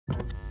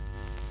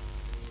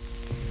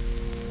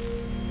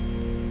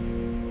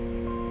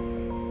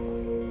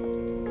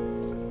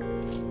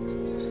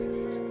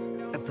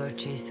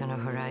purchase on the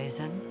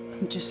horizon?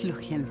 I'm just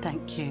looking,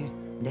 thank you.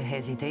 The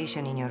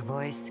hesitation in your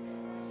voice,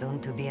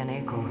 soon to be an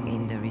echo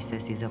in the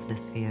recesses of the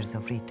spheres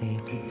of retail.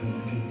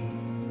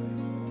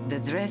 The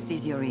dress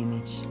is your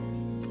image,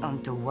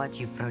 onto what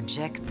you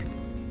project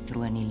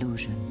through an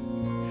illusion.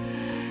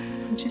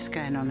 I'm just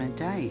going on a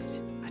date.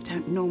 I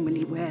don't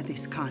normally wear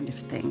this kind of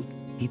thing.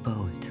 Be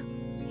bold.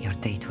 Your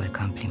date will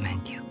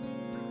compliment you.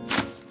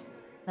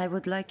 I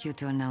would like you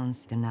to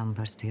announce the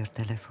numbers to your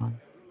telephone.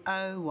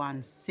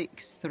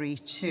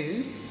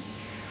 01632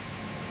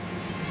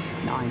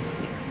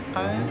 960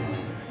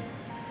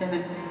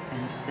 7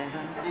 And 7,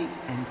 8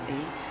 and 8,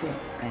 6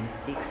 and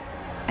 6,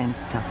 and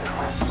stop.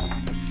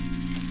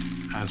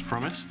 As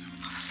promised,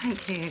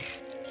 Thank you.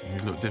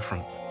 you look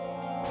different.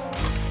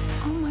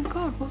 Oh my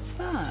God, what's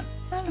that?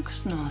 That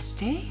looks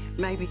nasty.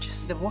 Maybe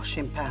just the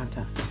washing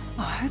powder.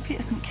 Oh, I hope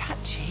it isn't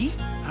catchy.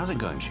 How's it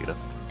going, Sheila?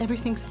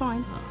 Everything's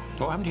fine.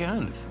 What happened to your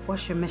hand?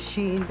 Washing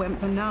machine went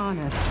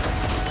bananas.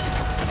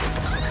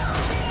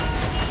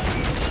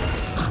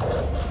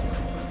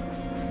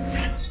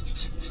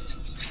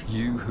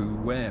 You who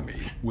wear me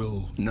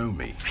will know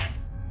me.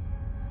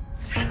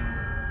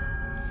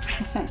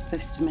 What's that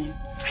supposed to mean?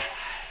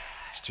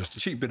 It's just a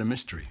cheap bit of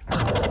mystery.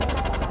 I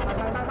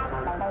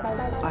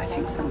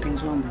think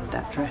something's wrong with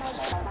that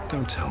dress.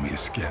 Don't tell me you're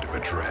scared of a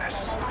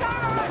dress.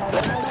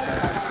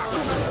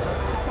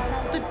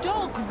 The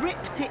dog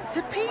ripped it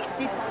to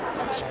pieces.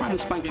 It's brand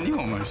spanking new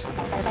almost. Such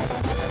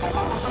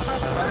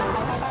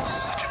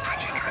a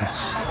pretty dress.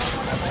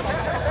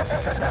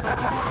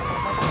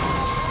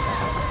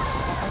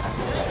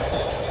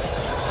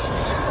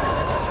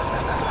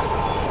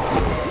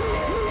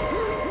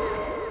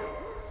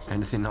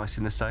 Anything nice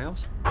in the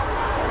sales?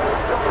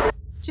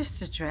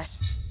 Just a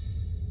dress.